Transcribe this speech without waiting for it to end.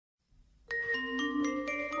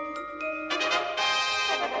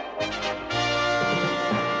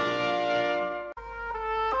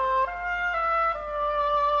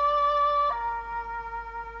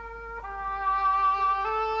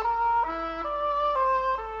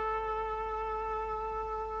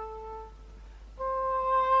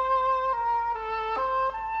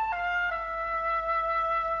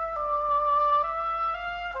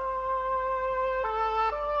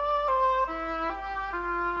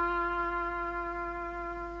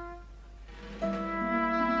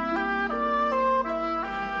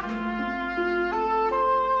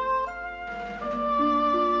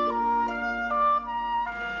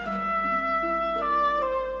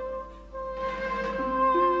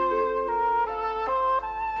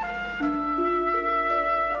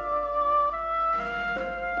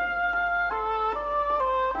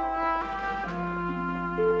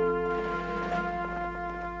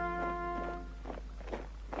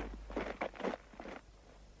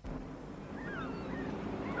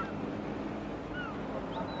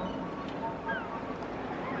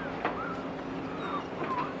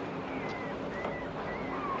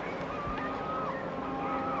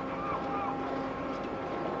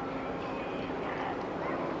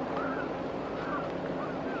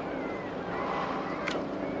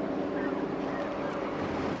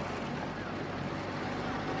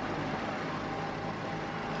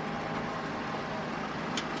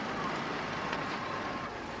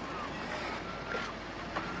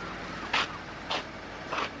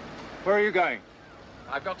Where are you going?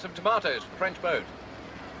 I've got some tomatoes, French boat.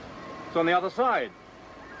 It's on the other side.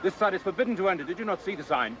 This side is forbidden to enter. Did you not see the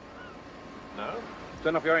sign? No.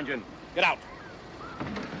 Turn off your engine. Get out.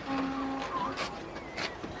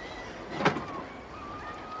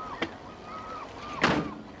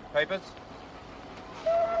 Papers?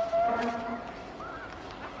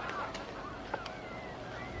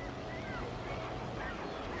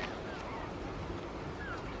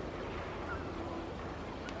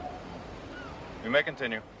 You may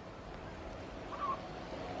continue.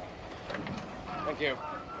 Thank you.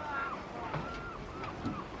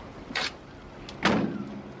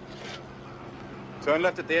 Turn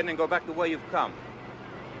left at the end and go back the way you've come.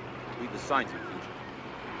 Read the signs in future.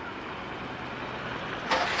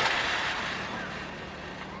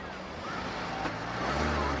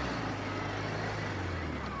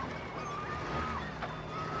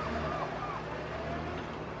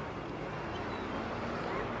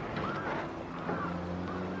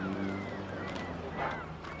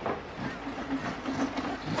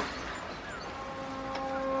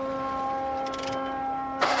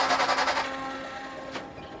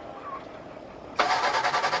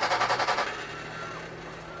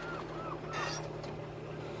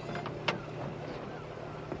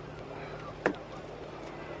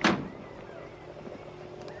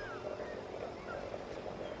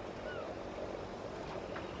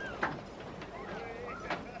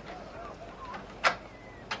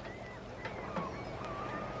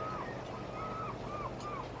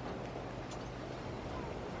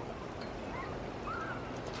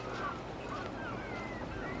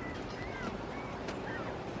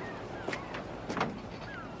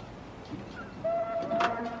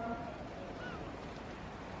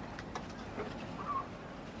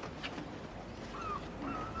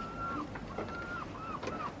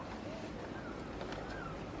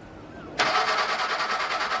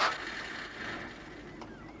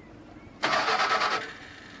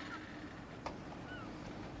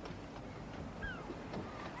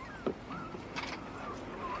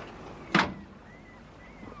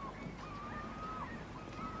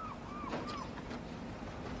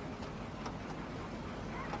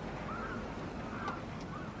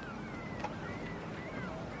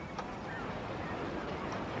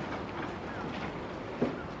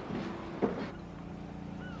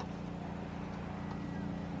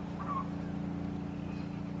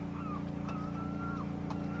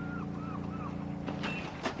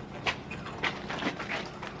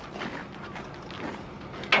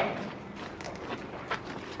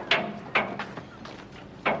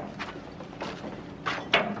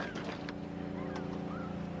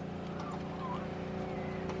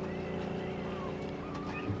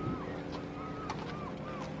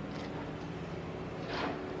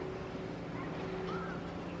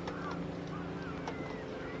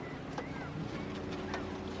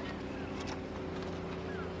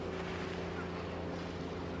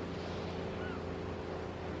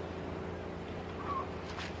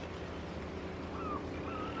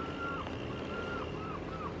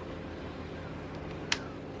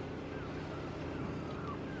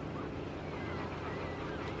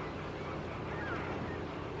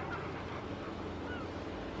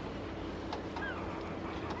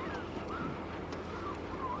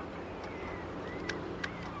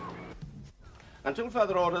 Until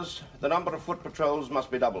further orders, the number of foot patrols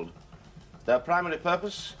must be doubled. Their primary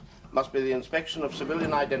purpose must be the inspection of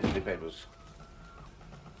civilian identity papers.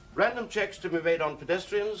 Random checks to be made on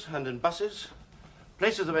pedestrians and in buses,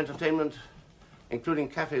 places of entertainment, including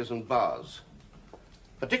cafes and bars.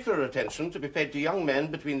 Particular attention to be paid to young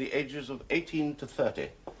men between the ages of 18 to 30.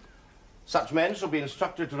 Such men shall be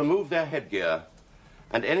instructed to remove their headgear,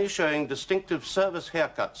 and any showing distinctive service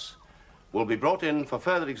haircuts will be brought in for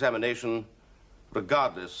further examination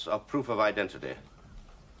regardless of proof of identity.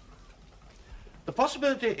 The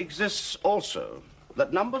possibility exists also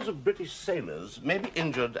that numbers of British sailors may be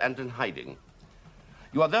injured and in hiding.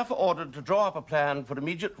 You are therefore ordered to draw up a plan for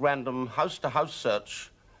immediate random house-to-house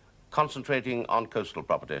search concentrating on coastal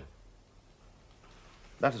property.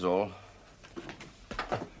 That is all.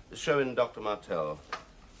 Show in Dr. Martel.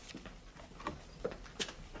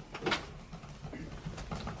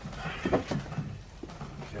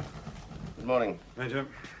 Good morning. Major.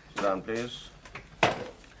 Sit down, please.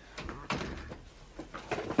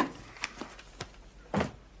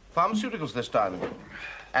 Pharmaceuticals this time.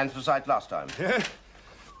 Anthracite last time. Yeah.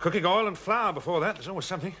 Cooking oil and flour before that. There's always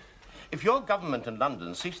something. If your government in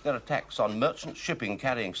London ceased their attacks on merchant shipping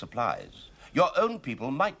carrying supplies, your own people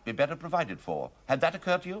might be better provided for. Had that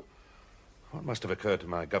occurred to you? What must have occurred to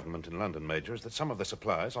my government in London, Major, is that some of the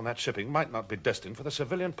supplies on that shipping might not be destined for the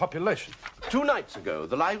civilian population. 2 nights ago,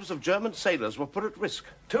 the lives of German sailors were put at risk.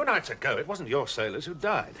 2 nights ago, it wasn't your sailors who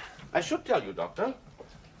died. I should tell you, Doctor,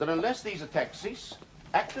 that unless these attacks cease,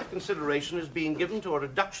 active consideration is being given to a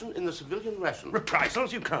reduction in the civilian ration.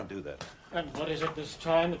 Reprisals? You can't do that. And what is it this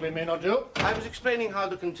time that we may not do? I was explaining how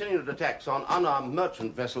the continued attacks on unarmed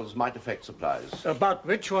merchant vessels might affect supplies. About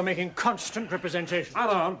which you are making constant representation.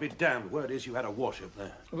 Unarmed be damned. Word is you had a warship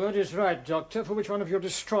there. Word is right, Doctor, for which one of your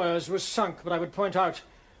destroyers was sunk, but I would point out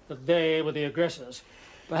that they were the aggressors.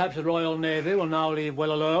 Perhaps the Royal Navy will now leave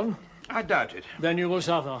well alone. I doubt it. Then you will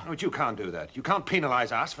suffer. But you can't do that. You can't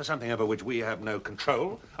penalise us for something over which we have no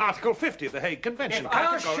control. Article 50 of the Hague Convention If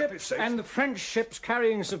our categorically ships states... and the French ships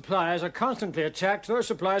carrying supplies are constantly attacked, those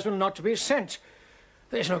supplies will not be sent.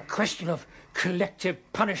 There's no question of collective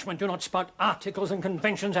punishment. Do not spout articles and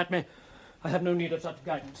conventions at me. I have no need of such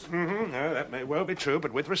guidance. No, that may well be true,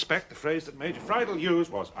 but with respect, the phrase that Major Friedel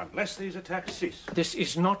used was, unless these attacks cease. This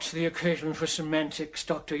is not the occasion for semantics,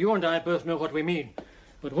 Doctor. You and I both know what we mean.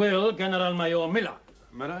 But will General Major Miller?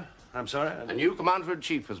 Miller? I'm sorry? A new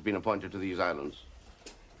commander-in-chief has been appointed to these islands.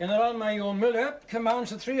 General Major Miller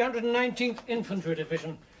commands the 319th Infantry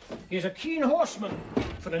Division. He's a keen horseman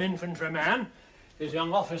for an infantryman. His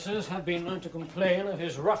young officers have been known to complain of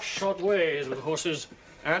his rough, short ways with horses.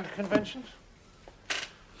 And conventions?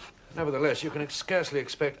 Nevertheless, you can scarcely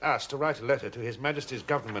expect us to write a letter to His Majesty's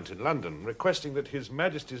government in London requesting that His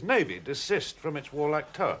Majesty's Navy desist from its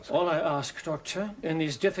warlike task. All I ask, Doctor, in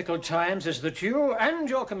these difficult times is that you and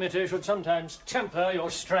your committee should sometimes temper your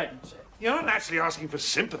stridence. You're not actually asking for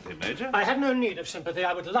sympathy, Major. I have no need of sympathy.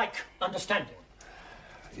 I would like understanding.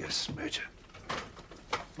 Yes, Major.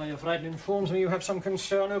 Major Friedel informs me you have some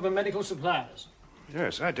concern over medical supplies.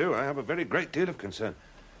 Yes, I do. I have a very great deal of concern.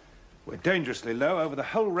 We're dangerously low over the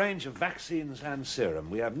whole range of vaccines and serum.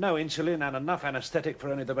 We have no insulin and enough anaesthetic for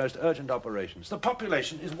only the most urgent operations. The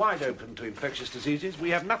population is wide open to infectious diseases. We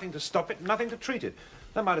have nothing to stop it, nothing to treat it.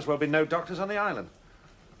 There might as well be no doctors on the island.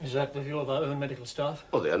 Is that the view of our own medical staff?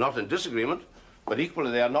 Well, they are not in disagreement, but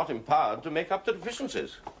equally they are not empowered to make up the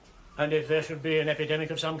deficiencies. And if there should be an epidemic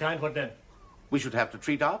of some kind, what then? We should have to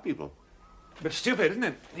treat our people. But stupid, isn't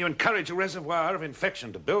it? You encourage a reservoir of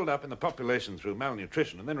infection to build up in the population through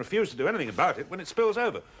malnutrition and then refuse to do anything about it when it spills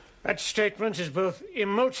over. That statement is both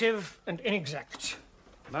emotive and inexact.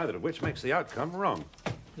 Neither of which makes the outcome wrong.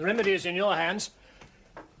 The remedy is in your hands.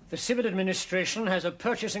 The civil administration has a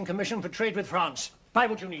purchasing commission for trade with France. Buy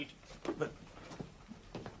what you need.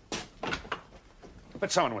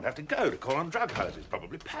 But someone would have to go to call on drug houses,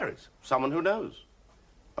 probably Paris. Someone who knows.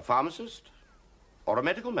 A pharmacist or a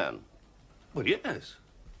medical man. Well, yes.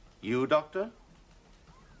 You, Doctor?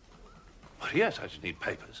 Well, yes, I just need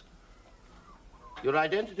papers. Your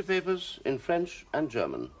identity papers in French and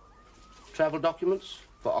German. Travel documents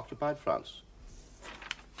for occupied France.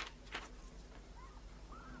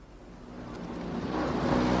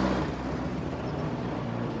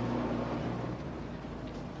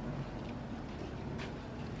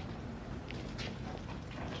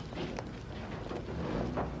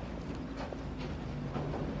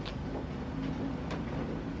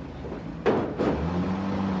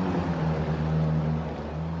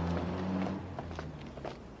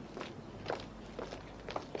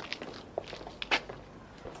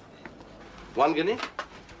 One guinea?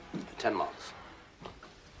 10 marks.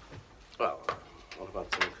 Well, what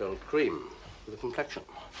about some cold cream with a complexion?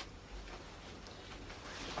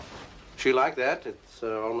 She like that? It's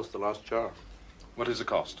almost the last jar. What is the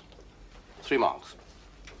cost? 3 marks.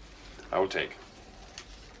 I will take.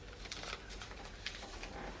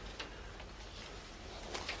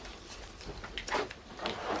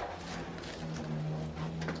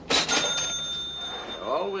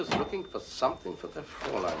 Always looking for something for their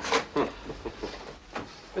Fräulein.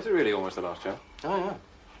 Is it really almost the last jar? Oh, yeah.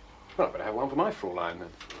 Well, I better have one for my Fräulein then.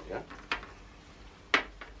 Yeah?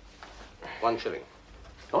 1 shilling.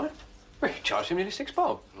 What? Well, you charged him nearly 6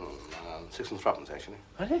 bob. 6 and threepence, actually.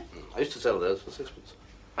 I did? I used to sell those for 6pence.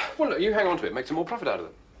 Well, look, you hang on to it. Make some more profit out of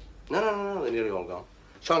them. No, they're nearly all gone.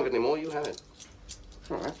 Shan't get any more, you have it.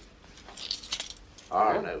 All right.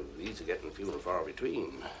 Oh, no, these are getting few and far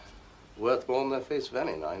between. Worth more than their face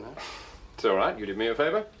value, I know. It's all right. You did me a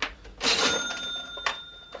favour.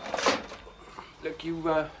 Look, you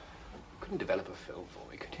couldn't develop a film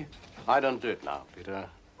for me, could you? I don't do it now, Peter.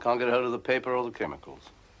 Can't get hold of the paper or the chemicals.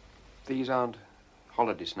 These aren't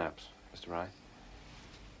holiday snaps, Mr. Rye.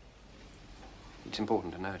 It's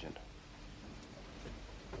important and urgent.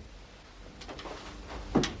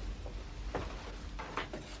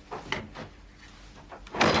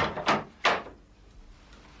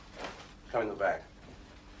 Come in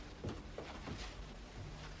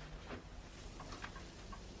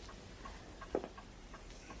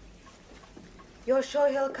You're sure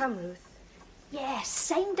he'll come, Ruth? Yes,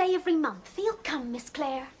 same day every month. He'll come, Miss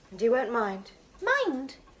Clare. And you won't mind?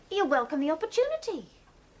 Mind? He'll welcome the opportunity.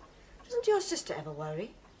 Doesn't your sister ever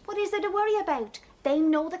worry? What is there to worry about? They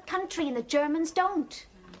know the country and the Germans don't.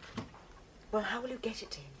 Well, how will you get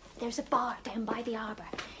it to him? There's a bar down by the harbour.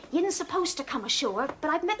 He isn't supposed to come ashore, but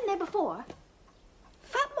I've met him there before.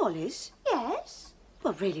 Fat Molly's? Yes.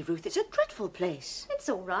 Well, really, Ruth, it's a dreadful place. It's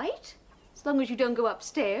all right, as long as you don't go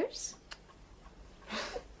upstairs.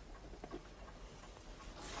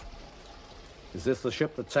 Is this the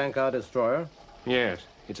ship that sank our destroyer? Yes,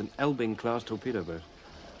 it's an Elbing-class torpedo boat.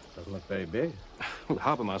 Doesn't look very big. Well, the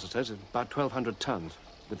harbour master says it's about 1,200 tons,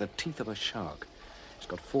 with the teeth of a shark. It's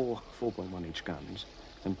got 4 4.1-inch guns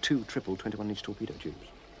and 2 triple 21-inch torpedo tubes.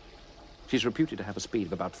 She's reputed to have a speed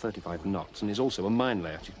of about 35 knots and is also a mine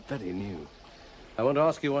layer. She's very new. I want to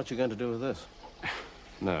ask you what you're going to do with this.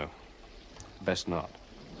 No, best not.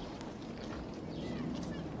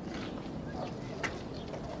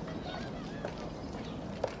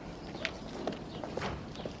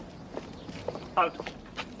 Out.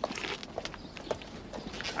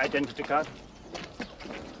 Identity card.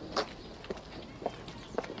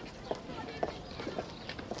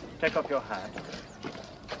 Take off your hat.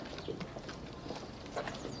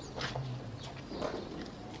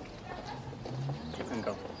 You can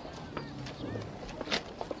go.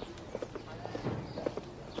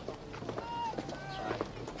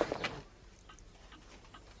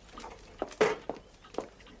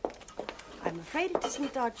 I'm afraid it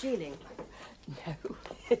isn't Darjeeling. No,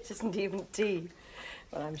 it isn't even tea.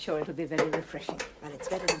 Well, I'm sure it'll be very refreshing. Well, it's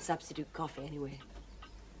better than substitute coffee, anyway.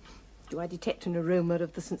 Do I detect an aroma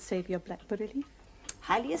of the St. Saviour blackberry leaf?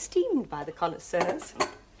 Highly esteemed by the connoisseurs.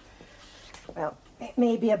 Well, it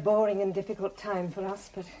may be a boring and difficult time for us,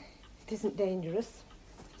 but it isn't dangerous.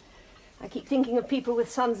 I keep thinking of people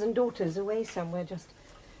with sons and daughters away somewhere,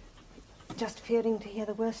 just fearing to hear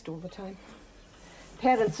the worst all the time.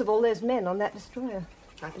 Parents of all those men on that destroyer.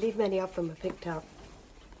 I believe many of them were picked up.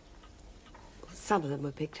 Some of them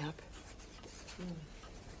were picked up.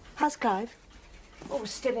 How's Clive? Oh,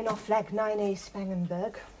 still in off flag 9A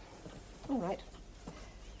Spangenberg. All right.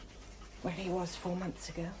 Where he was 4 months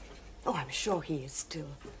ago. Oh, I'm sure he is still.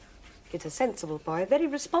 He's a sensible boy, very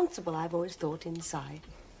responsible, I've always thought, inside.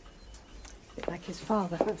 A bit like his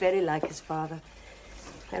father. Very like his father.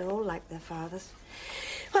 They're all like their fathers.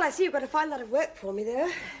 Well, I see you've got to find a lot of work for me there.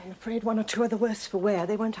 I'm afraid 1 or 2 are the worse for wear.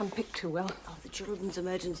 They won't unpick too well. Oh, the Children's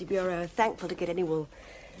Emergency Bureau are thankful to get any wool.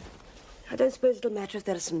 I don't suppose it'll matter if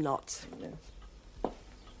there are some knots. No.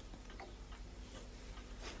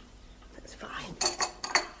 That's fine.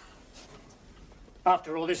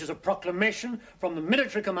 After all, this is a proclamation from the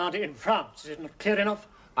military commander in France. Is it not clear enough?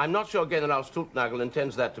 I'm not sure General Stulpnagel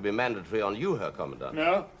intends that to be mandatory on you, Herr Commandant.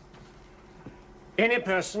 No. Any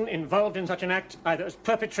person involved in such an act, either as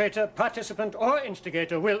perpetrator, participant, or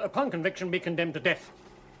instigator, will, upon conviction, be condemned to death.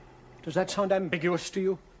 Does that sound ambiguous to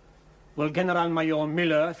you? Will General-Major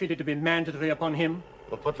Müller feel it to be mandatory upon him?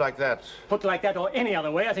 Well, put like that. Put like that or any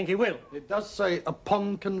other way, I think he will. It does say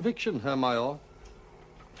upon conviction, Herr Major.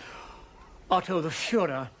 Otto the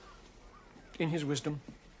Führer, in his wisdom,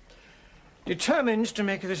 determined to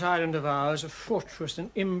make this island of ours a fortress,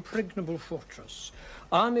 an impregnable fortress.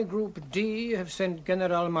 Army Group D have sent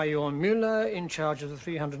General-Major Müller in charge of the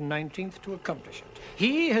 319th to accomplish it.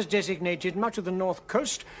 He has designated much of the north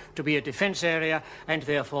coast to be a defence area and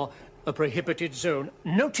therefore a prohibited zone.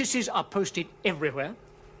 Notices are posted everywhere,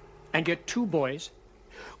 and yet 2 boys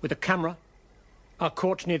with a camera are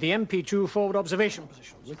caught near the MP2 forward observation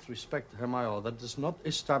positions. With respect, Herr Major, that does not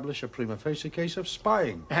establish a prima facie case of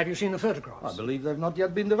spying. Have you seen the photographs? I believe they've not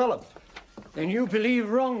yet been developed. Then you believe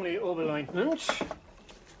wrongly, Oberleutnant.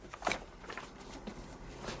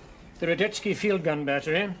 The Radetzky field gun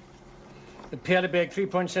battery, the Perleberg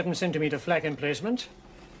 3.7 centimetre flak emplacement,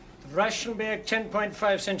 the Reichenberg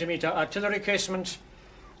 10.5 centimetre artillery casement,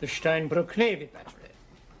 the Steinbruck Navy battery.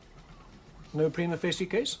 No prima facie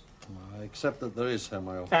case? I accept that there is, Herr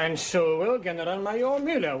Major. And so will General-Major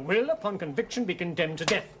Müller, will, upon conviction, be condemned to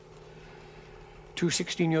death. 2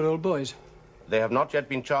 16-year-old boys. They have not yet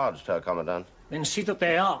been charged, Herr Commandant. Then see that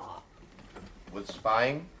they are. With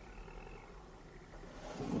spying?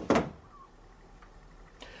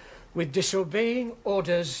 With disobeying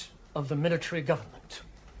orders of the military government.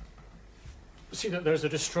 See that there's a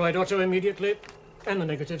destroyed auto immediately, and the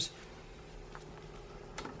negatives.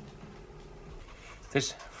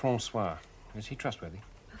 This Francois, is he trustworthy?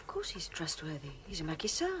 Of course he's trustworthy. He's a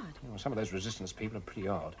maquisard. Well, some of those resistance people are pretty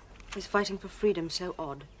odd. He's fighting for freedom, so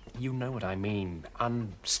odd. You know what I mean.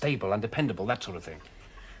 Unstable, undependable, that sort of thing.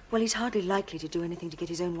 Well, he's hardly likely to do anything to get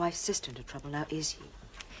his own wife's sister into trouble now, is he?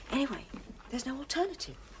 Anyway, there's no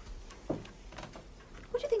alternative. What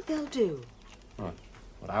do you think they'll do?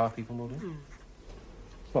 What our people will do?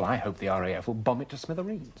 Well, I hope the RAF will bomb it to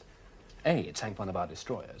smithereens. A, it sank one of our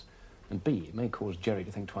destroyers, and B, it may cause Jerry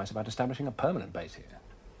to think twice about establishing a permanent base here.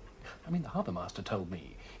 I mean, the harbour master told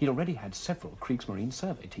me he'd already had several Kriegsmarine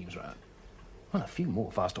survey teams round. Well, a few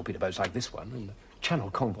more fast torpedo boats like this one, and the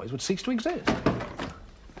Channel convoys would cease to exist.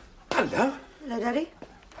 Hello. Hello, Daddy.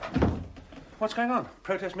 What's going on?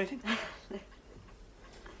 Protest meeting?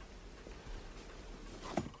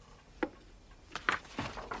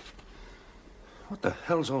 What the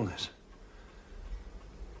hell's all this?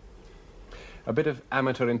 A bit of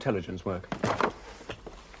amateur intelligence work.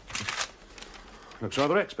 Looks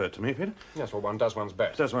rather expert to me, Peter. Yes, well, one does one's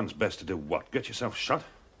best. Does one's best to do what? Get yourself shot?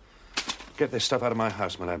 Get this stuff out of my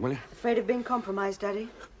house, my lad, will you? Afraid of being compromised, Daddy?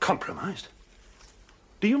 Compromised?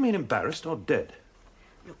 Do you mean embarrassed or dead?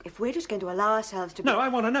 Look, if we're just going to allow ourselves to... No, I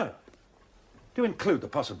want to know. Do you include the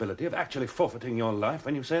possibility of actually forfeiting your life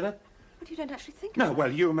when you say that? But you don't actually think No, of it.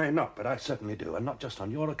 well, you may not, but I certainly do. And not just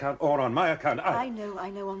on your account or on my account either.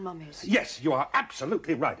 I know on Mummy's. Yes, you are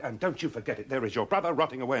absolutely right. And don't you forget it. There is your brother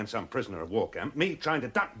rotting away in some prisoner of war camp, me trying to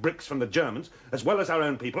duck bricks from the Germans, as well as our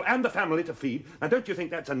own people, and the family to feed. And don't you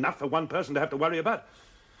think that's enough for one person to have to worry about?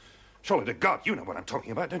 Surely to God, you know what I'm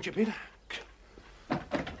talking about, don't you, Peter?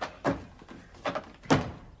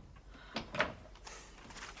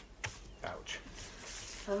 Ouch.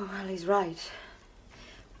 Oh, well, he's right.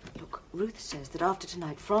 Look, Ruth says that after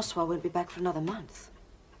tonight, Francois won't be back for another month.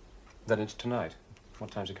 Then it's tonight.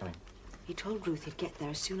 What time's he coming? He told Ruth he'd get there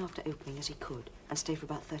as soon after opening as he could and stay for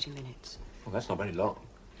about 30 minutes. Well, that's not very long.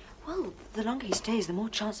 Well, the longer he stays, the more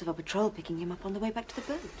chance of a patrol picking him up on the way back to the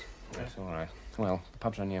boat. That's all right. Well, the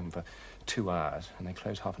pub's only open for 2 hours, and they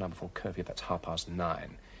close half an hour before curfew. That's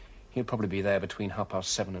 9:30. He'll probably be there between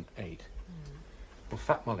 7:30 and 8. Well,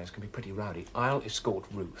 Fat Molly's can be pretty rowdy. I'll escort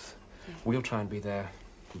Ruth. Yeah. We'll try and be there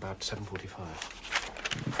about 7:45.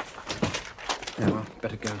 Yeah, well,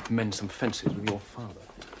 better go mend some fences with your father.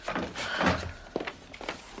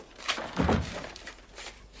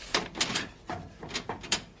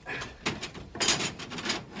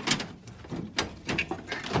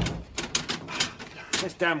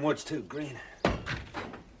 This damn wood's too green.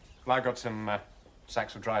 Well, I've got some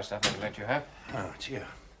sacks of dry stuff I can let you have. Oh, it's you.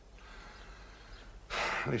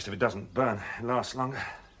 At least if it doesn't burn, it lasts longer.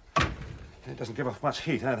 It doesn't give off much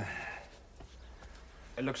heat, either.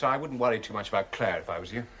 Look, sir, I wouldn't worry too much about Claire if I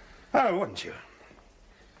was you. Oh, wouldn't you?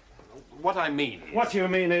 What I mean is... What you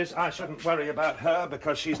mean is I shouldn't worry about her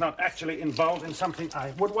because she's not actually involved in something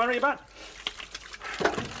I would worry about?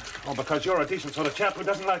 Or because you're a decent sort of chap who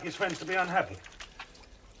doesn't like his friends to be unhappy?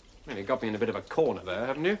 Well, you got me in a bit of a corner there,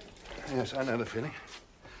 haven't you? Yes, I know the feeling.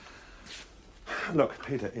 Look,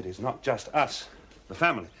 Peter, it is not just us, the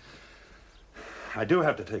family. I do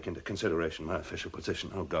have to take into consideration my official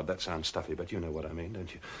position. Oh, God, that sounds stuffy, but you know what I mean,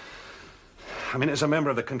 don't you? I mean, as a member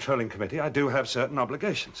of the controlling committee, I do have certain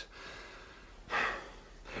obligations.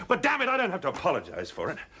 But damn it, I don't have to apologize for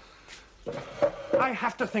it. I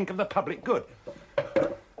have to think of the public good.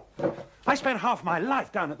 I spent half my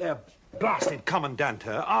life down at their blasted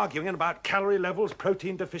commandantur arguing about calorie levels,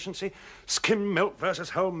 protein deficiency, skim milk versus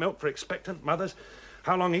whole milk for expectant mothers,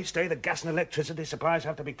 how long each day the gas and electricity supplies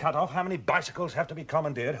have to be cut off, how many bicycles have to be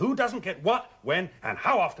commandeered, who doesn't get what, when, and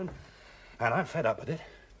how often. And I'm fed up with it.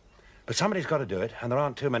 But somebody's got to do it, and there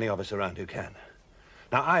aren't too many of us around who can.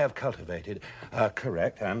 Now, I have cultivated a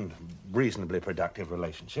correct and reasonably productive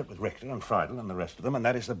relationship with Richter and Friedel and the rest of them, and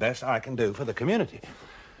that is the best I can do for the community.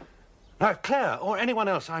 Now, if Claire or anyone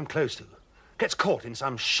else I'm close to gets caught in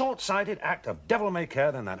some short-sighted act of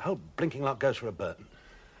devil-may-care, then that whole blinking lot goes for a burden.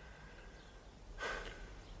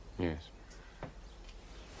 Yes.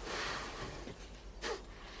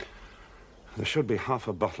 There should be half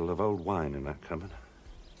a bottle of old wine in that cupboard.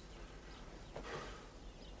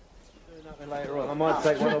 Later on. I might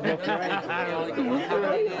take one of them.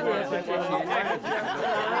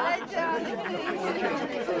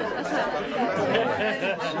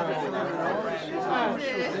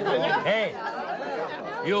 Hey,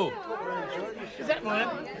 you. Is that mine?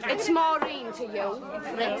 It's Maureen to you,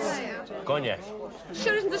 Fritz. Cognac.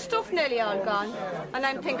 Sure isn't the stuff nearly all gone? And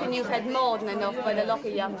I'm thinking you've had more than enough by the look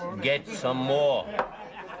of you. Get some more.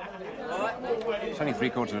 It's only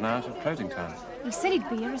 3/4 of an hour till closing time. He said he'd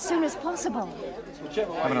be here as soon as possible.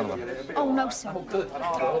 Have another one. Oh, no, sir.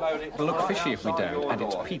 It'll look fishy if we don't, and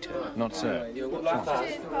it's Peter, not sir.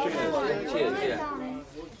 Cheers.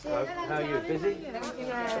 How are you, busy?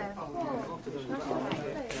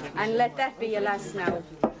 And let that be your last now.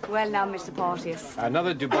 Well now, Mr. Porteous.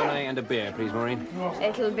 Another Dubonnet and a beer, please, Maureen.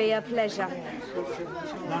 It'll be a pleasure.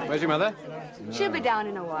 Where's your mother? She'll be down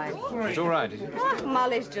in a while. It's all right, is it? Ah,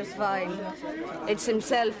 Molly's just fine. It's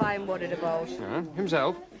himself I'm worried about.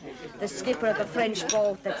 Himself? The skipper of the French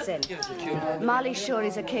boat that's in. Molly's sure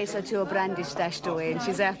he's a case or two of brandy stashed away and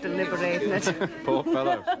she's after liberating it. Poor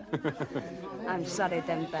fellow. I'm sorry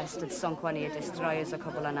them bastards sunk one of your destroyers a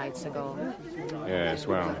couple of nights ago. Yes,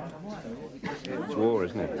 well, it's war,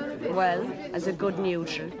 isn't it? Well, as a good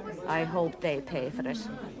neutral, I hope they pay for it.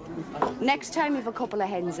 Next time you've a couple of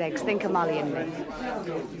hen's eggs, think of Molly and me.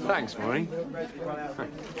 Thanks, Maureen.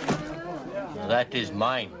 That is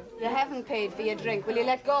mine. You haven't paid for your drink. Will you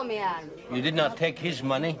let go, me Anne? You did not take his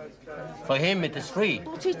money. For him, it is free.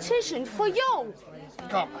 But it isn't for you.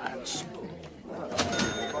 Come on.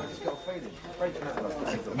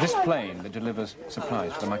 This plane that delivers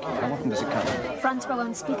supplies for the Marquis, how often does it come? Francois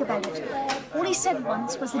won't speak about it. All he said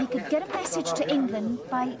once was that he could get a message to England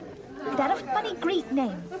by... It had a funny Greek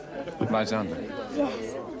name. Lysander.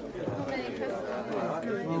 Yes.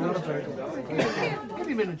 Give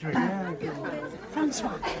him a drink.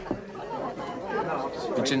 Francois.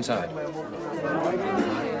 It's inside.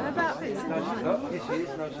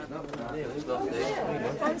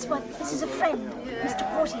 Francois, this is a friend,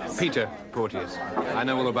 Mr. Porteous. Peter Porteous. I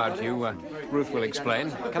know all about you. Ruth will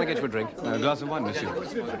explain. Can I get you a drink? A glass of wine, monsieur.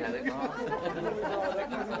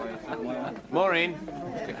 Maureen.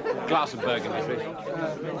 Glass of Burgundy,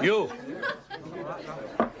 please. You.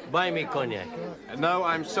 Buy me cognac. No,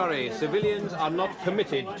 I'm sorry. Civilians are not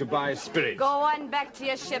permitted to buy spirits. Go on back to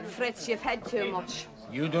your ship, Fritz. You've had too much.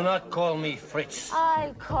 You do not call me Fritz.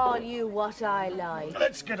 I'll call you what I like.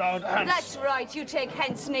 Let's get out, Hans. That's right. You take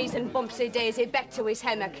Hans Sneeze and Bumpsy Daisy back to his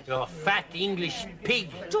hammock. You fat English pig.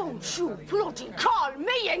 Don't you bloody call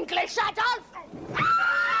me English, Adolf!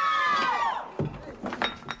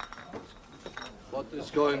 What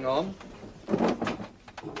is going on?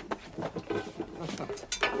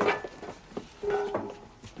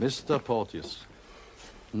 Mr. Porteous.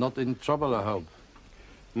 Not in trouble, I hope.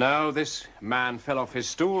 No, this man fell off his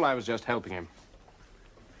stool. I was just helping him.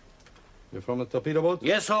 You're from the torpedo boat?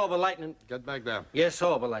 Yes, Harbour Lieutenant. Get back there. Yes,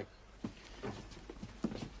 Harbour Lieutenant.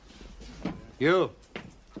 You.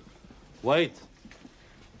 Wait.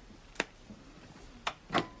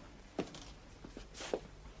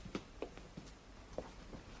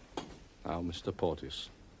 Now, Mr. Porteous,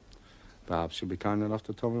 perhaps you'll be kind enough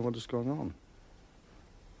to tell me what is going on.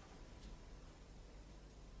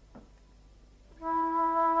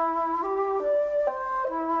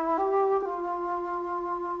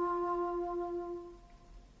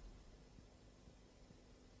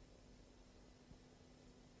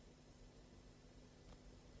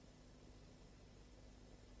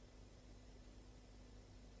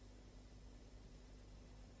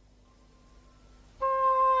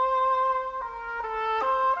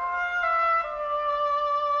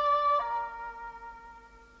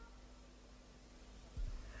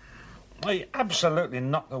 I absolutely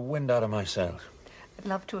knocked the wind out of my sails. I'd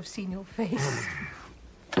love to have seen your face.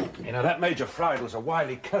 You know, that Major Friedel's a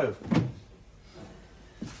wily cove.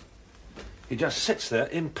 He just sits there,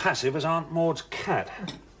 impassive as Aunt Maud's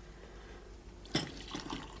cat.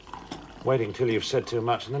 Waiting till you've said too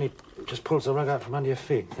much, and then he just pulls the rug out from under your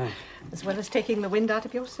feet. Thanks. As well as taking the wind out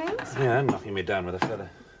of your sails? Yeah, and knocking me down with a feather.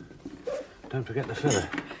 Don't forget the feather.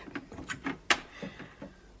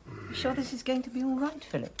 You sure this is going to be all right,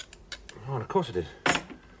 Philip? Oh, and of course it is.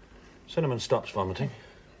 Cinnamon stops vomiting.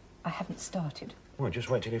 I haven't started. Well,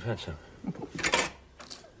 just wait till you've had some.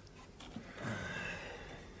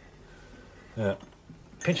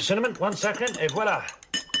 Pinch of cinnamon, 1 second, et voilà.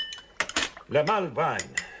 Le Malbine.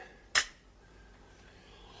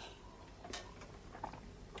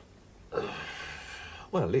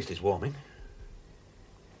 Well, at least it's warming.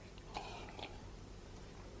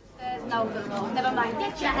 There's no good. Never mind.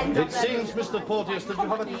 Get your hands It up there. seems, Mr. Porteous, that you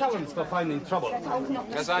have a talent for finding trouble.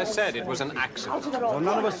 As I said, it was an accident. Well,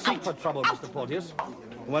 none of us seek for trouble, Mr. Porteous.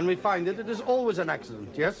 When we find it, it is always an accident,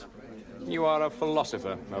 yes? You are a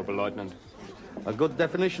philosopher, noble lieutenant. A good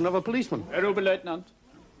definition of a policeman. Noble lieutenant.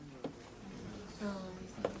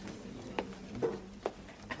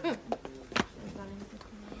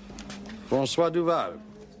 Francois Duval,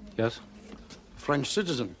 Yes? French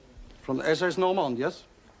citizen. From the SS Normand, yes?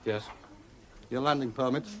 Yes. Your landing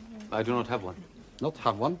permit? I do not have one. Not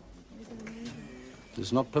have one? It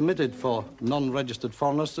is not permitted for non-registered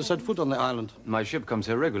foreigners to set foot on the island. My ship comes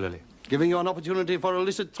here regularly. Giving you an opportunity for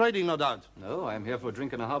illicit trading, no doubt. No, I am here for a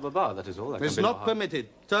drink in a harbour bar, that is all. It's not permitted.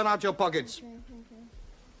 Turn out your pockets.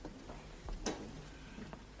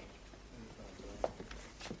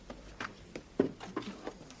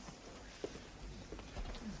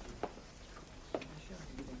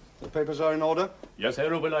 papers are in order? Yes,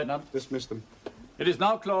 Herr Oberleutnant. Dismiss them. It is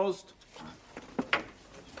now closed.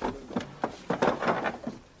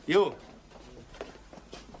 You.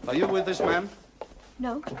 Are you with this man?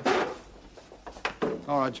 No.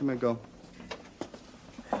 All right, you may go.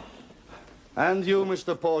 And you,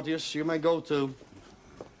 Mr. Porteous, you may go too.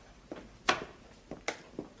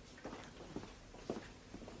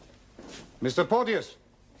 Mr. Porteous.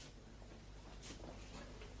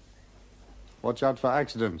 Watch out for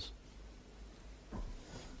accidents.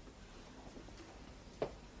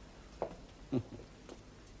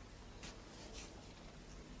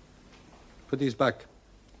 Put these back.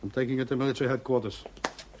 I'm taking it to military headquarters.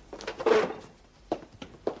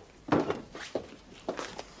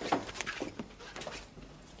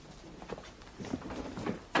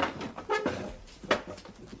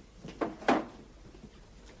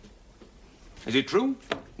 Is it true?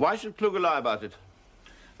 Why should Kluger lie about it?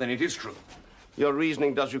 Then it is true. Your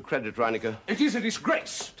reasoning does you credit, Reinecker. It is a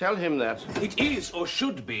disgrace. Tell him that. It is, or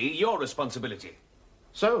should be, your responsibility.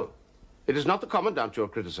 So, it is not the Commandant you're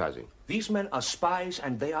criticizing. These men are spies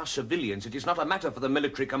and they are civilians. It is not a matter for the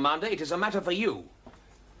military commander, it is a matter for you.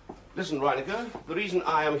 Listen, Reinecker, the reason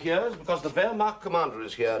I am here is because the Wehrmacht commander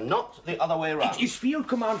is here, not the other way around. It is Field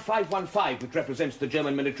Command 515 which represents the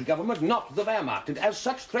German military government, not the Wehrmacht. And as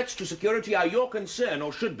such, threats to security are your concern,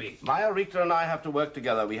 or should be. Meyer, Richter, and I have to work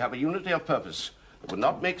together. We have a unity of purpose. It would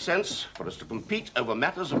not make sense for us to compete over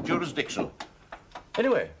matters of jurisdiction.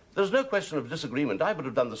 Anyway, there's no question of disagreement. I would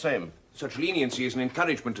have done the same. Such leniency is an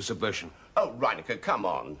encouragement to subversion. Oh, Reinecker, come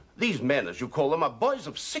on. These men, as you call them, are boys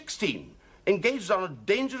of 16. Engaged on a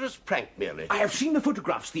dangerous prank, merely. I have seen the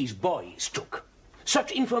photographs these boys took.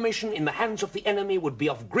 Such information in the hands of the enemy would be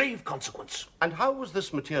of grave consequence. And how was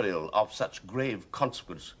this material of such grave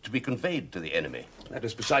consequence to be conveyed to the enemy? That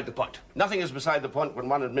is beside the point. Nothing is beside the point when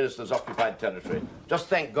one administers occupied territory. Just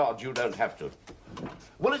thank God you don't have to.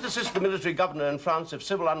 Will it assist the military governor in France if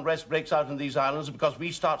civil unrest breaks out in these islands because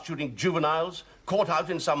we start shooting juveniles caught out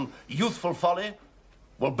in some youthful folly?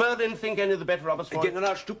 Will Berlin think any the better of us for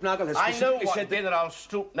General Stuppnagel has I know what said General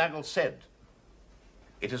Stuppnagel said.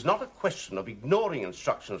 It is not a question of ignoring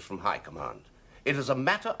instructions from High Command. It is a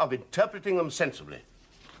matter of interpreting them sensibly.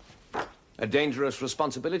 A dangerous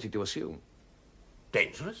responsibility to assume.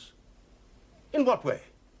 Dangerous? In what way?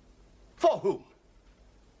 For whom?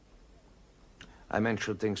 I meant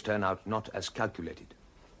should things turn out not as calculated.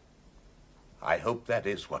 I hope that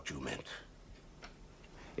is what you meant.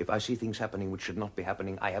 If I see things happening which should not be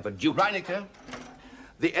happening, I have a duty. Reinecker,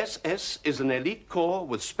 the SS is an elite corps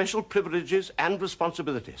with special privileges and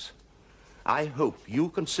responsibilities. I hope you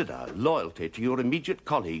consider loyalty to your immediate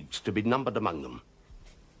colleagues to be numbered among them.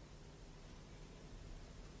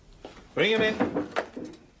 Bring him in.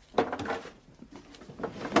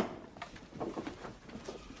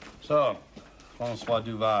 So, Francois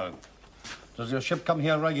Duval, does your ship come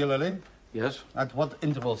here regularly? Yes. At what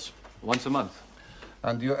intervals? Once a month.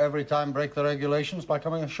 And do you every time break the regulations by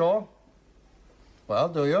coming ashore? Well,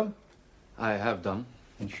 do you? I have done.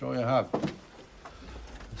 I'm sure you have.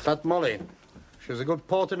 Fat Molly. She's a good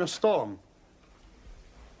port in a storm.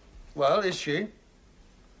 Well, is she?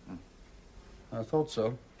 I thought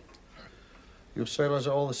so. You sailors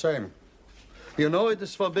are all the same. You know it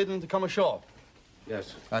is forbidden to come ashore.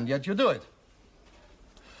 Yes. And yet you do it.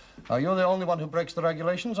 Are you the only one who breaks the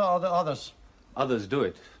regulations, or are there others? Others do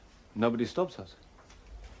it. Nobody stops us.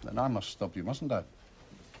 Then I must stop you, mustn't I?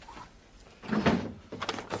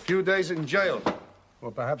 A few days in jail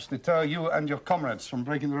will perhaps deter you and your comrades from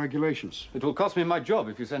breaking the regulations. It will cost me my job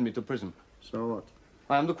if you send me to prison. So what?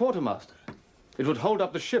 I am the quartermaster. It would hold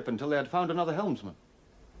up the ship until they had found another helmsman.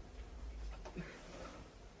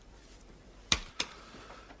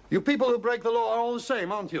 You people who break the law are all the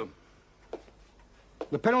same, aren't you?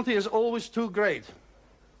 The penalty is always too great.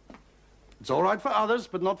 It's all right for others,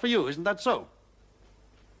 but not for you, isn't that so?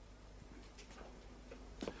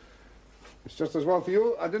 It's just as well for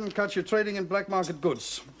you I didn't catch you trading in black market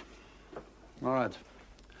goods. All right.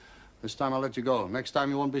 This time I'll let you go. Next time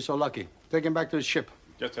you won't be so lucky. Take him back to his ship.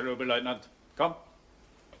 Yes, Herr Oberleutnant. Come.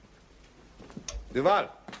 Duval.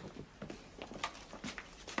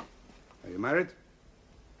 Are you married?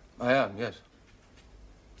 I am, yes.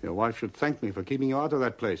 Your wife should thank me for keeping you out of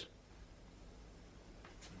that place.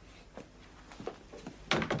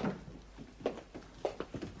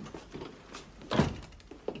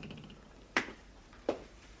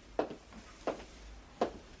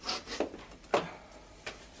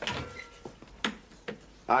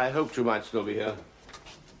 I hoped you might still be here.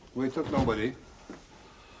 We took nobody.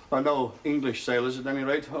 No English sailors, at any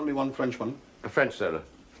rate. Only one Frenchman. A French sailor?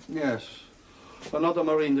 Yes. But not a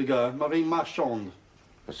marine de guerre, marine marchande.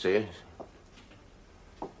 I see.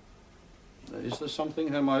 Is there something,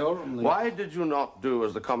 Herr Major? Why did you not do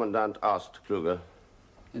as the Commandant asked, Kluger?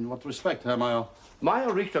 In what respect, Herr Major?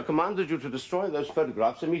 Major Richter commanded you to destroy those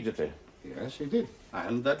photographs immediately. Yes, he did.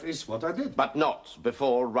 And that is what I did. But not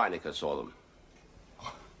before Reinecker saw them.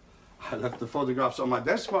 I left the photographs on my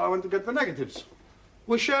desk while I went to get the negatives.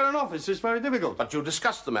 We share an office. It's very difficult. But you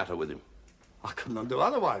discussed the matter with him. I could not do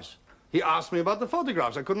otherwise. He asked me about the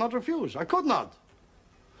photographs. I could not refuse. I could not.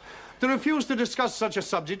 To refuse to discuss such a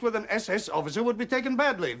subject with an SS officer would be taken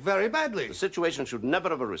badly, very badly. The situation should never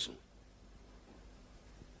have arisen.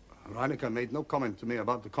 Reinecker made no comment to me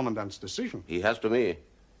about the Commandant's decision. He has to me.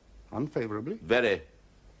 Unfavorably? Very.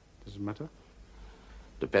 Does it matter?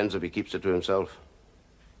 Depends if he keeps it to himself.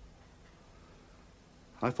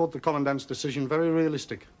 I thought the Commandant's decision very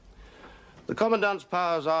realistic. The Commandant's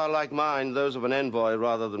powers are, like mine, those of an envoy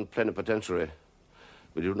rather than plenipotentiary.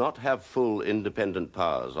 We do not have full independent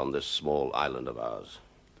powers on this small island of ours.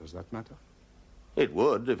 Does that matter? It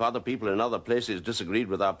would if other people in other places disagreed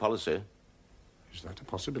with our policy. Is that a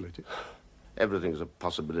possibility? Everything's a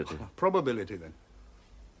possibility. Probability, then.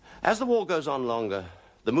 As the war goes on longer,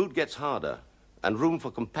 the mood gets harder and room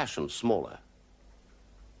for compassion smaller.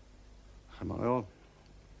 Herr Major,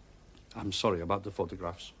 I'm sorry about the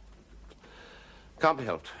photographs. Can't be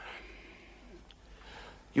helped.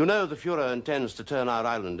 You know the Fuhrer intends to turn our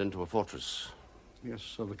island into a fortress. Yes,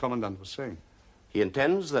 so the Commandant was saying. He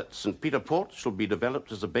intends that St. Peter Port shall be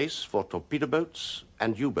developed as a base for torpedo boats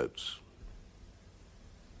and U-boats.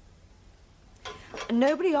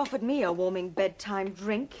 Nobody offered me a warming bedtime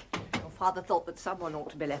drink. Your father thought that someone ought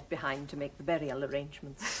to be left behind to make the burial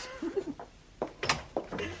arrangements.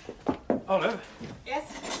 Olive?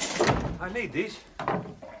 Yes? I need these.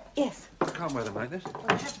 Yes. I can't wear them like this. Well,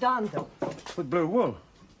 I have darned them. With blue wool.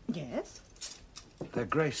 Yes? They're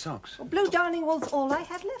grey socks. Well, blue darning wool's all I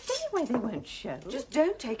had left anyway. They won't show. Just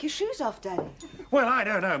don't take your shoes off, Daddy. Well, I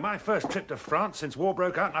don't know. My first trip to France since war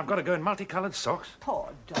broke out, and I've got to go in multicoloured socks. Poor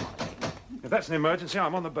darling. If that's an emergency,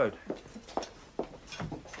 I'm on the boat.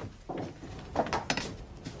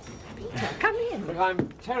 Come in. Look, I'm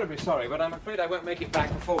terribly sorry, but I'm afraid I won't make it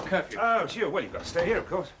back before curfew. Oh, sure. Well, you've got to stay here, of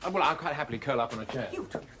course. Well, I'll quite happily curl up on a chair. You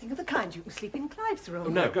do nothing of the kind. You can sleep in Clive's room. Oh,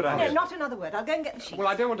 no, good idea. No, not another word. I'll go and get the sheets. Well,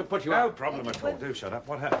 I don't want to put you No out. problem at all. Do shut up.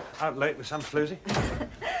 What happened? Out late with some floozy?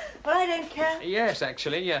 Well, I don't care. Yes,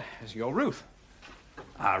 actually, it's your Ruth.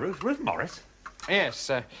 Ah, Ruth Morris? Yes,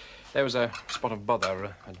 there was a spot of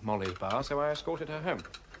bother at Molly's bar, so I escorted her home.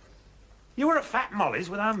 You were at Fat Molly's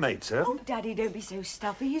with our maidservant? Oh, Daddy, don't be so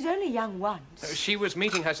stuffy. He's only young once. She was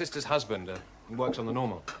meeting her sister's husband, who works on the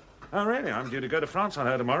normal. Oh, really? I'm due to go to France on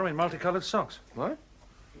her tomorrow in multicoloured socks. What?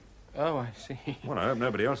 Oh, I see. Well, I hope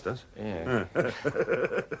nobody else does. Yeah.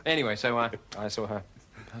 Anyway, so I saw her.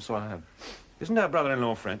 I saw her home. Isn't her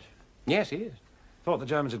brother-in-law French? Yes, he is. Thought the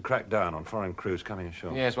Germans had cracked down on foreign crews coming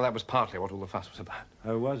ashore. Yes, well, that was partly what all the fuss was about.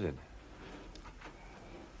 Oh, was it?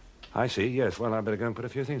 I see, yes. Well, I'd better go and put a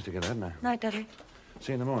few things together, hadn't I? Night, Daddy.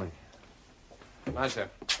 See you in the morning. Aye, sir.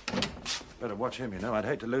 Better watch him, you know. I'd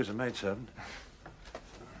hate to lose a maidservant.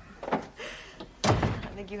 I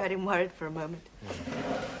think you had him worried for a moment.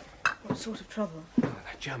 What sort of trouble? Oh,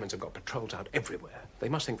 the Germans have got patrols out everywhere. They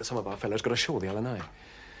must think that some of our fellows got ashore the other night.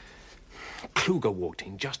 Kluger walked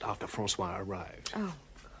in just after Francois arrived. Oh.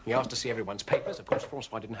 He asked to see everyone's papers. Of course,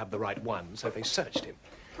 Francois didn't have the right one, so they searched him.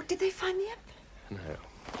 What, did they find the envelope? No.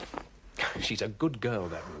 She's a good girl,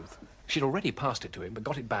 that Ruth. She'd already passed it to him, but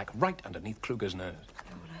got it back right underneath Kluger's nose. Oh,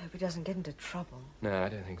 well, I hope he doesn't get into trouble. No, I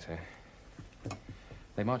don't think so.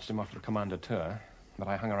 They marched him off to the commander tour, but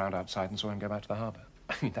I hung around outside and saw him go back to the harbour.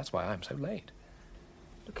 I mean, that's why I'm so late.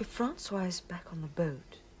 Look, if Francois is back on the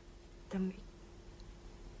boat, then we...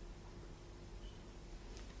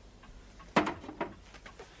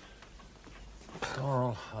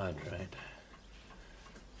 Chloral hydrate.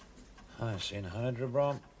 Hyoscine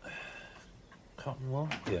hydrobrom. Cotton wool?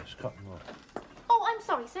 Yes, cotton wool. Oh, I'm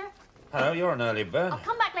sorry, sir. Hello, you're an early bird. I'll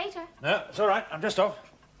come back later. No, it's all right. I'm just off.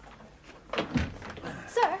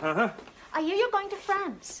 Sir, Uh-huh. I hear you're going to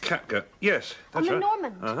France. Catgut. Yes, On that's the right.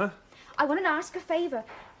 Normand. Uh-huh. I wanted to ask a favour.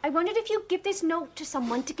 I wondered if you'd give this note to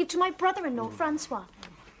someone to give to my brother-in-law, Francois.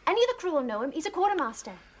 Any of the crew will know him. He's a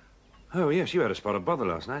quartermaster. Oh, yes, you had a spot of bother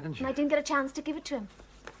last night, didn't And you? I didn't get a chance to give it to him.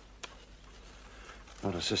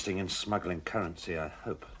 Not assisting in smuggling currency, I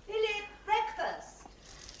hope. Philip, breakfast.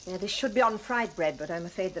 Yeah, this should be on fried bread, but I'm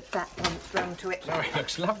afraid that fat wasn't thrown to it. No, it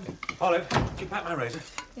looks lovely. Olive, did you pack my razor?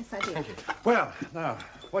 Yes, I did. Thank you. Well, now,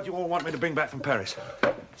 what do you all want me to bring back from Paris?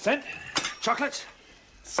 Scent? Chocolates?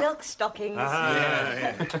 Silk stockings.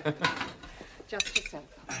 Yeah. Just yourself.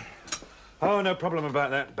 Oh, no problem about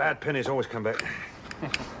that. Bad pennies always come back.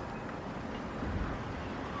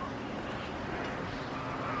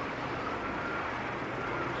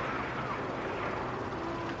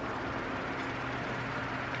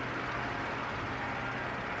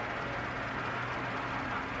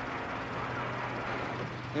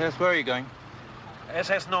 Yes, where are you going?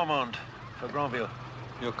 SS Normand for Granville.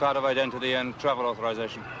 Your card of identity and travel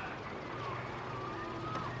authorization.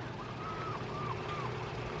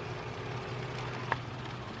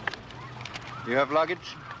 You have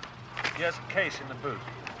luggage? Yes, a case in the boot.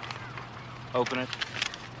 Open it.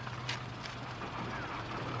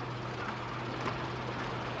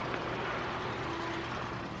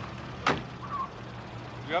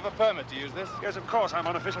 You have a permit to use this? Yes, of course. I'm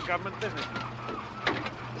on official government business.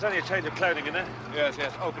 There's only a change of clothing in there. Yes,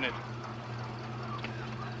 yes. Open it.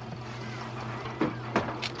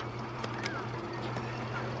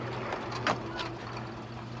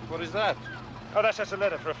 What is that? Oh, that's just a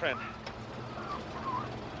letter for a friend.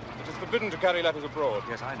 It is forbidden to carry letters abroad.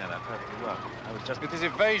 Yes, I know that perfectly well. I was just... It is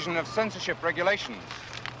evasion of censorship regulations.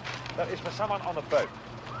 That is for someone on a boat.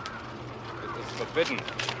 It is forbidden.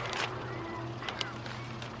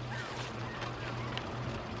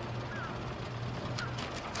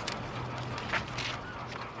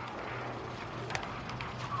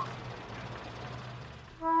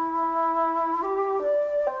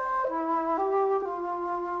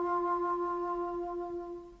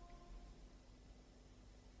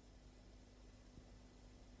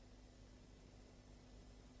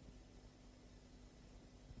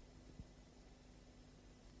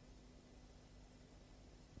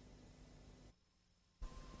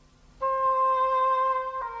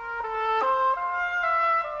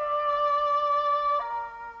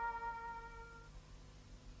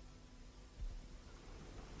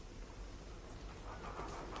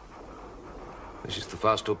 This is the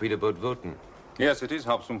fast torpedo boat Wotan. Yes, it is,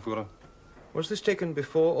 Hauptsturmführer. Was this taken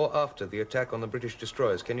before or after the attack on the British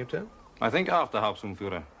destroyers, can you tell? I think after,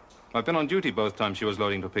 Hauptsturmführer. I've been on duty both times she was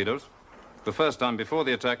loading torpedoes. The first time before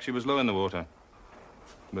the attack, she was low in the water.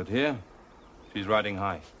 But here, she's riding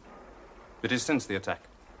high. It is since the attack.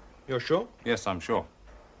 You're sure? Yes, I'm sure.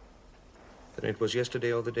 Then it was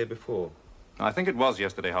yesterday or the day before? I think it was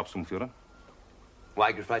yesterday, Hauptsturmführer.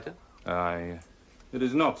 Why, Gefreiter? It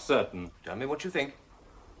is not certain. Tell me what you think.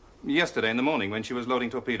 Yesterday in the morning when she was loading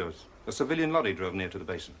torpedoes, a civilian lorry drove near to the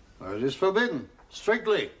basin. Well, it is forbidden.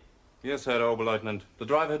 Strictly. Yes, Herr Oberleutnant. The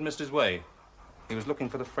driver had missed his way. He was looking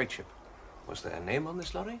for the freight ship. Was there a name on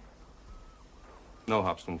this lorry? No,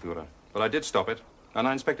 Hauptsturmführer. But I did stop it, and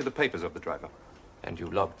I inspected the papers of the driver. And you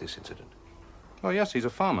logged this incident? Oh, yes, he's a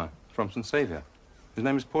farmer from St. Saviour. His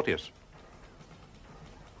name is Porteous.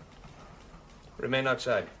 Remain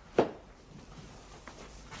outside.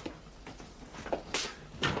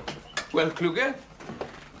 Well, Kluge,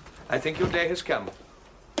 I think your day has come.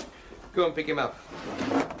 Go and pick him up.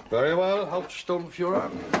 Very well,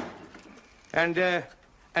 Hauptsturmführer.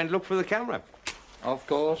 And look for the camera. Of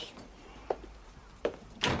course.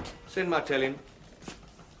 Send Martel in.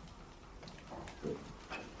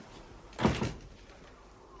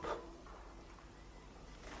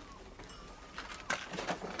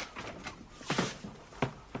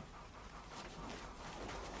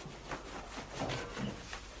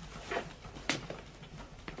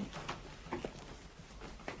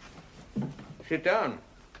 Sit down.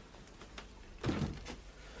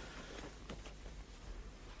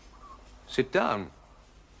 Sit down.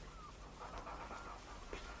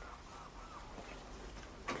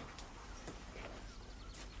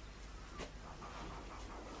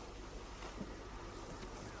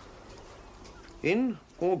 In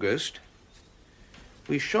August,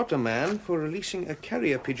 we shot a man for releasing a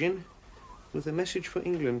carrier pigeon with a message for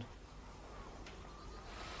England.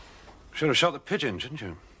 Should have shot the pigeon, shouldn't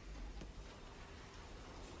you?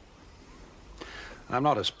 I'm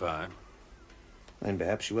not a spy. And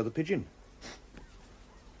perhaps you were the pigeon.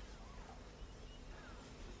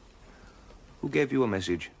 Who gave you a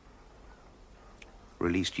message?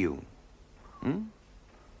 Released you? Hmm?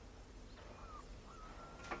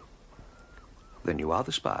 Then you are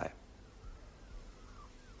the spy.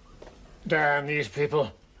 Damn these people.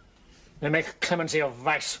 They make clemency a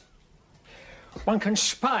vice. One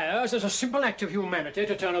conspires as a simple act of humanity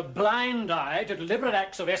to turn a blind eye to deliberate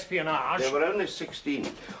acts of espionage. There were only 16.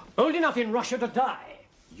 Old enough in Russia to die.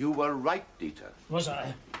 You were right, Dieter. Was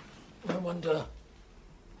I? I wonder.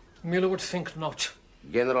 Müller would think not.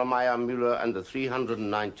 General Meyer Müller and the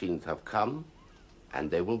 319th have come, and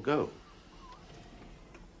they will go.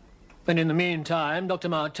 And in the meantime, Dr.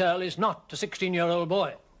 Martel is not a 16-year-old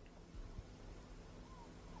boy.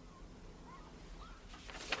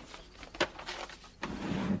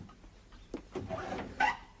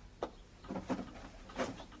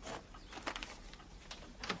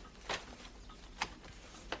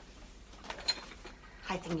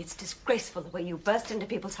 think it's disgraceful the way you burst into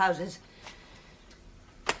people's houses.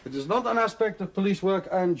 It is not an aspect of police work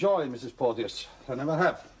I enjoy, Mrs. Porteous. I never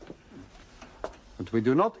have. But we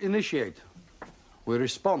do not initiate. We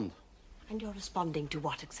respond. And you're responding to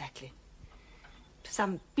what exactly? To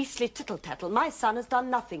some beastly tittle-tattle. My son has done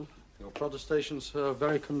nothing. Your protestations are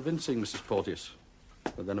very convincing, Mrs. Porteous.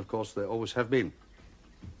 But then, of course, they always have been.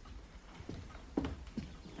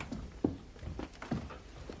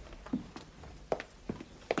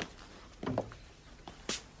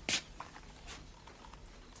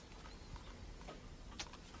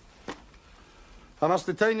 I must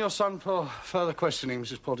detain your son for further questioning,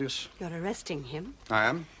 Mrs. Porteous. You're arresting him? I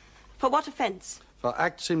am. For what offence? For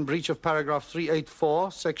acts in breach of paragraph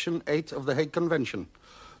 384, section 8 of the Hague Convention,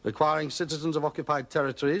 requiring citizens of occupied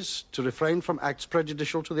territories to refrain from acts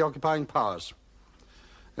prejudicial to the occupying powers.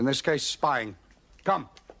 In this case, spying. Come.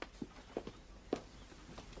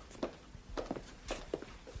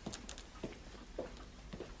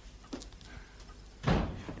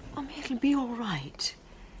 It'll be all right.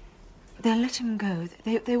 They'll let him go.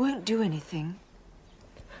 They won't do anything.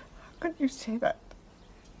 How can you say that?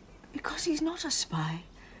 Because he's not a spy,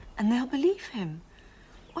 and they'll believe him.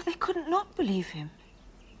 Or they couldn't not believe him.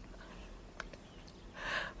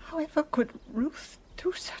 However could Ruth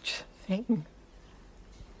do such a thing?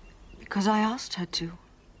 Because I asked her to.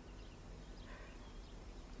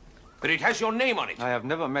 But it has your name on it. I have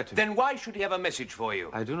never met him. Then why should he have a message for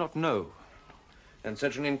you? I do not know. And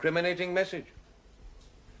such an incriminating message.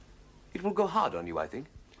 It will go hard on you, I think.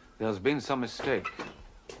 There's been some mistake.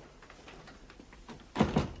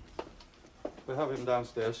 We have him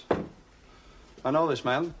downstairs. I know this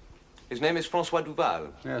man. His name is Francois Duval.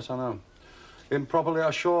 Yes, I know. Improperly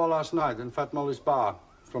ashore last night in Fat Molly's bar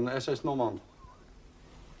from the SS Normand.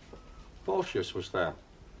 Porteous was there.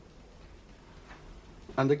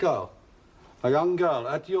 And a girl. A young girl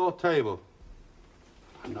at your table.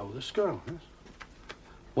 I know this girl, yes.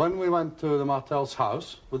 When we went to the Martel's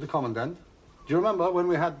house with the commandant, do you remember when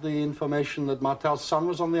we had the information that Martel's son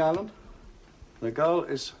was on the island? The girl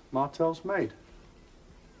is Martel's maid.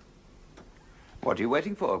 What are you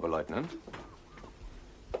waiting for, Oberleutnant?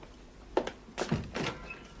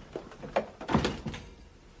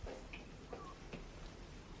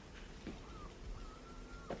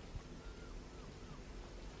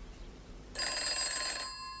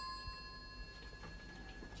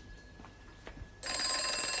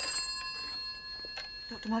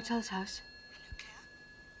 Dr. Martel's house.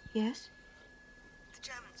 Yes? The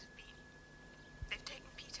Germans have been. They've taken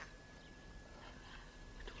Peter.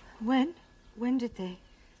 When? When did they?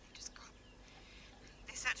 They've just gone.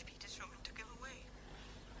 They searched Peter's room and took him away.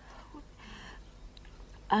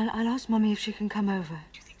 I'll ask Mummy if she can come over.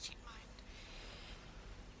 Do you think she'd mind?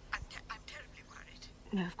 I'm terribly worried.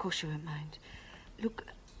 No, of course she won't mind. Look,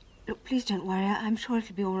 please don't worry. I'm sure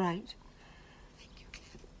it'll be all right. Thank you,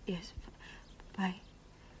 Claire. Yes. Bye.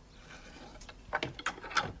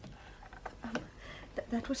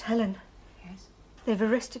 That was Helen. Yes? They've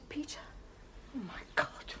arrested Peter. Oh, my God.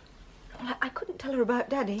 Well, I couldn't tell her about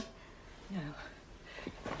Daddy. No.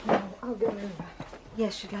 No, I'll go over.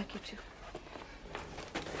 Yes, she'd like you to.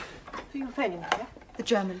 Who are you phoning, Claire? The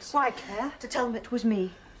Germans. Why, Claire? To tell them it was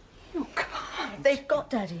me. You can't. They've got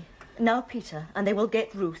Daddy. Now Peter, and they will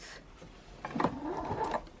get Ruth.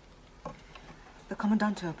 The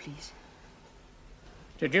Commandante, please.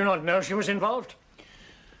 Did you not know she was involved?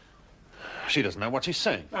 She doesn't know what she's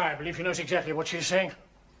saying. I believe she knows exactly what she's saying.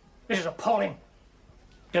 This is appalling.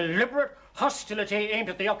 Deliberate hostility aimed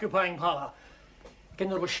at the occupying power.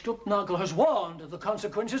 General Stuttnagel has warned of the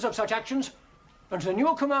consequences of such actions, and the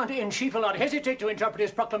new commander-in-chief will not hesitate to interpret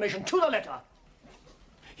his proclamation to the letter.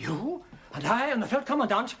 You and I and the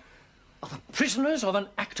Feldkommandant are the prisoners of an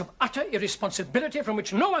act of utter irresponsibility from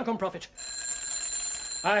which no one can profit.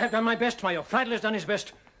 I have done my best, my Friedel has done his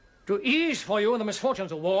best, to ease for you the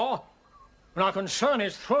misfortunes of war, when our concern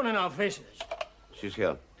is thrown in our faces. She's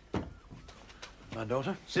here. My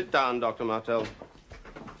daughter? Sit down, Dr. Martel.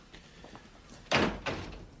 Do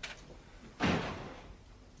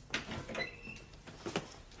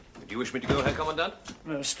you wish me to go, Herr Commandant?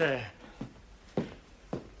 No, stay.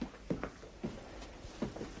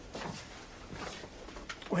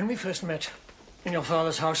 When we first met in your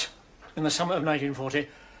father's house in the summer of 1940,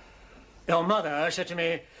 your mother said to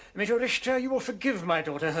me, Major Richter, you will forgive my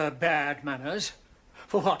daughter her bad manners.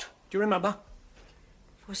 For what? Do you remember?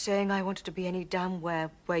 For saying I wanted to be any damn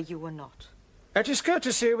where you were not. It is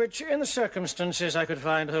courtesy which, in the circumstances, I could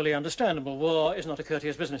find wholly understandable. War is not a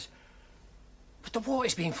courteous business. But the war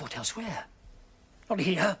is being fought elsewhere. Not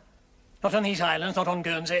here. Not on these islands, not on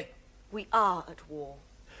Guernsey. We are at war.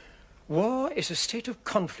 War is a state of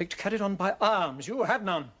conflict carried on by arms. You have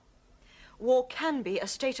none. War can be a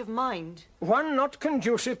state of mind. One not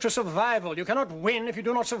conducive to survival. You cannot win if you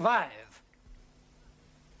do not survive.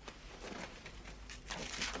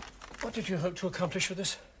 What did you hope to accomplish with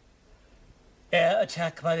this? Air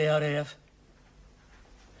attack by the RAF?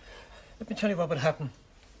 Let me tell you what would happen.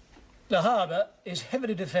 The harbour is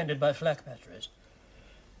heavily defended by flak batteries.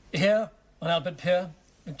 Here, on Albert Pier,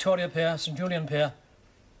 Victoria Pier, St. Julian Pier,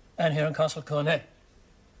 and here in Castle Cornet.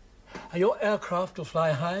 Your aircraft will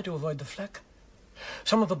fly high to avoid the flak.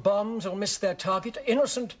 Some of the bombs will miss their target.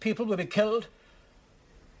 Innocent people will be killed.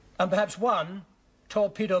 And perhaps one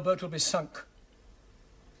torpedo boat will be sunk.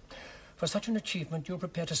 For such an achievement, you're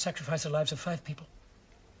prepared to sacrifice the lives of 5 people.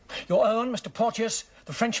 Your own, Mr. Porteous,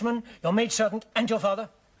 the Frenchman, your maidservant, and your father.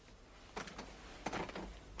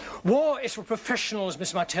 War is for professionals,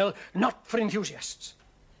 Miss Martel, not for enthusiasts.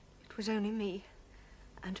 It was only me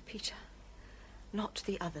and Peter, not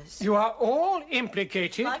the others. You are all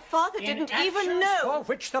implicated. My father didn't even know. For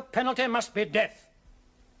which the penalty must be death.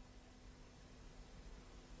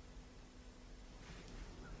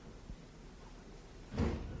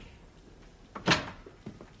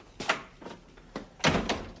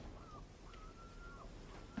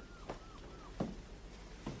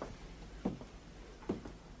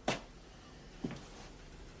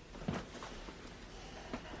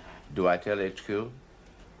 Do I tell HQ?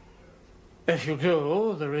 If you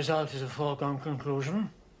do, the result is a foregone conclusion.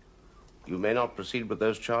 You may not proceed with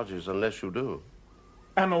those charges unless you do.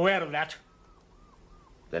 I'm aware of that.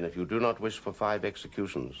 Then if you do not wish for 5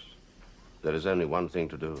 executions, there is only one thing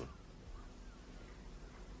to do.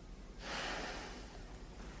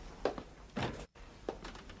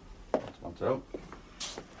 Martel.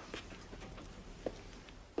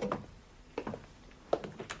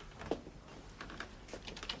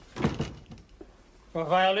 For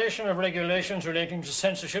violation of regulations relating to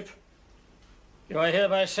censorship, you are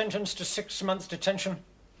hereby sentenced to 6 months' detention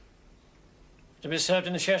to be served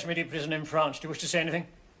in the Cherche-Midi prison in France. Do you wish to say anything?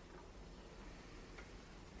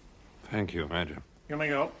 Thank you, Major. You may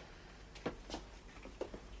go.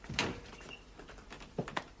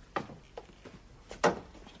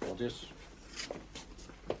 Porteous.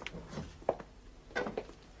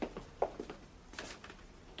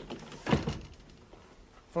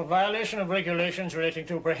 For violation of regulations relating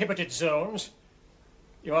to prohibited zones,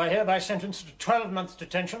 you are hereby sentenced to 12 months'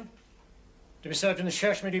 detention to be served in the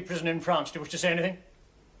Cherche-Midi prison in France. Do you wish to say anything?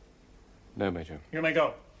 No, Major. You may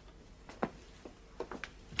go.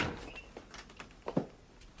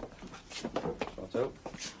 Martel.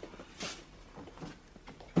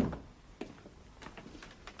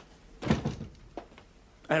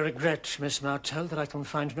 I regret, Miss Martel, that I can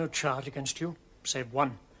find no charge against you, save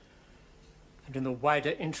one. And in the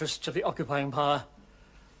wider interests of the occupying power,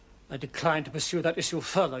 I decline to pursue that issue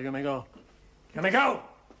further. You may go. You may go!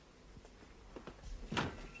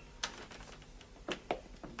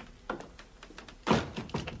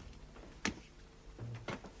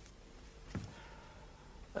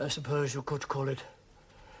 I suppose you could call it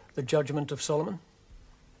the Judgement of Solomon.